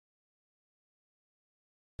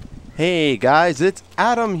Hey guys, it's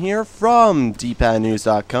Adam here from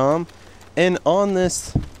Dpadnews.com, and on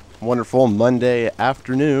this wonderful Monday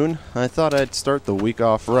afternoon, I thought I'd start the week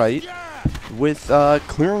off right with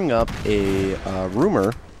clearing up a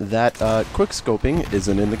rumor that quickscoping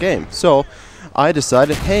isn't in the game. So I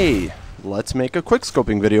decided, hey, let's make a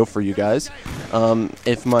quickscoping video for you guys.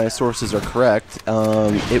 If my sources are correct,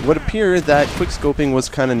 it would appear that quickscoping was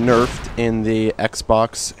kind of nerfed in the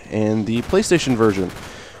Xbox and the PlayStation version.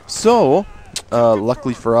 So,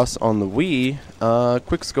 luckily for us on the Wii,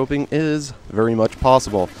 quickscoping is very much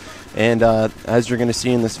possible. And as you're going to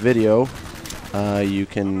see in this video, you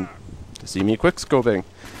can see me quickscoping.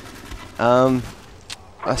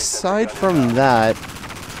 Aside from that,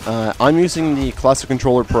 I'm using the Classic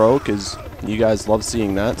Controller Pro because you guys love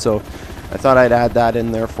seeing that. So I thought I'd add that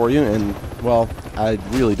in there for you. And well, I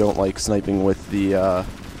really don't like sniping with the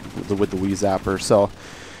Wii Zapper. So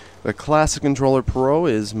the Classic Controller Pro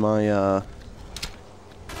is my, well,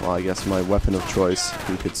 I guess my weapon of choice,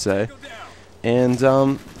 you could say. And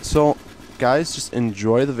so, guys, just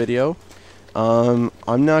enjoy the video. I'm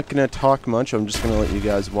not going to talk much. I'm just going to let you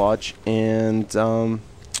guys watch. And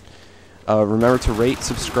remember to rate,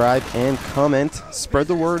 subscribe, and comment. Spread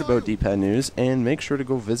the word about Dpadnews, and make sure to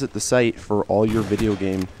go visit the site for all your video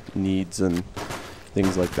game needs and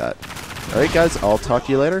things like that. Alright guys, I'll talk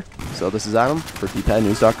to you later. So this is Adam for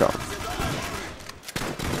Dpadnews.com.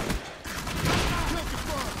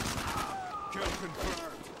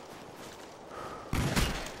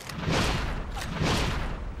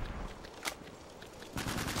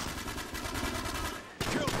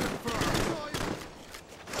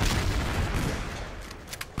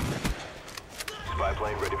 Spy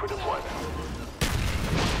plane ready for deployment.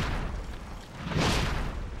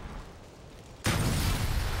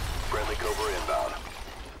 Friendly Cobra inbound.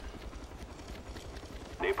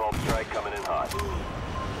 Napalm strike coming in hot.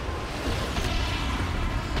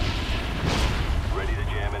 Ready to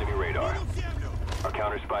jam enemy radar. Our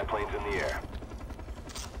counter spy plane's in the air.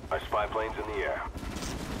 Our spy plane's in the air.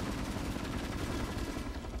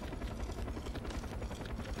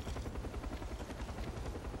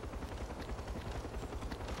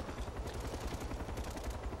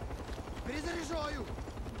 Перезаряжаю!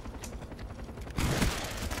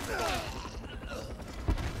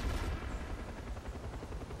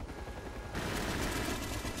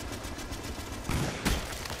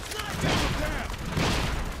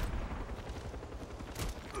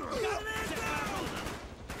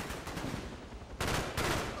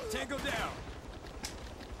 Tango down!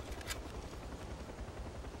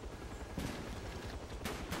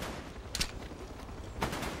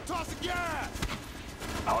 Toss the gas!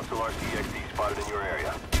 Hostile RCXD spotted in your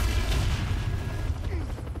area.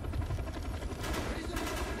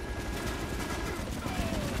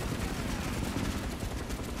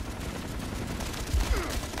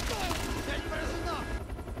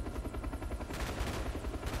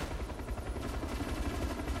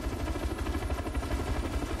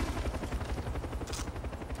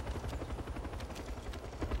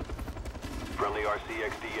 Friendly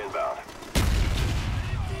RCXD inbound.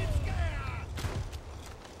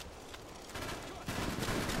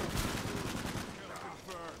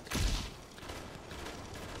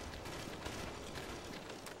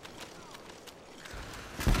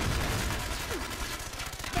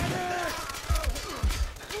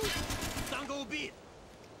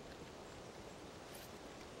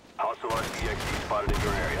 Hostile RCXD spotted in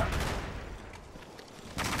your area.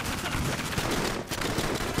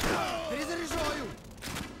 Перезаряжаю!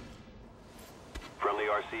 Friendly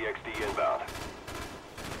RCXD inbound.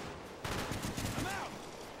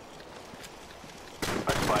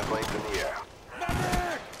 Our spy plane's in the air.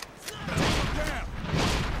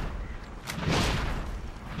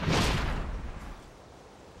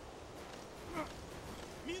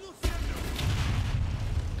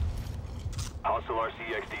 Hostile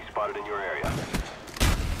RCXD spotted in your area.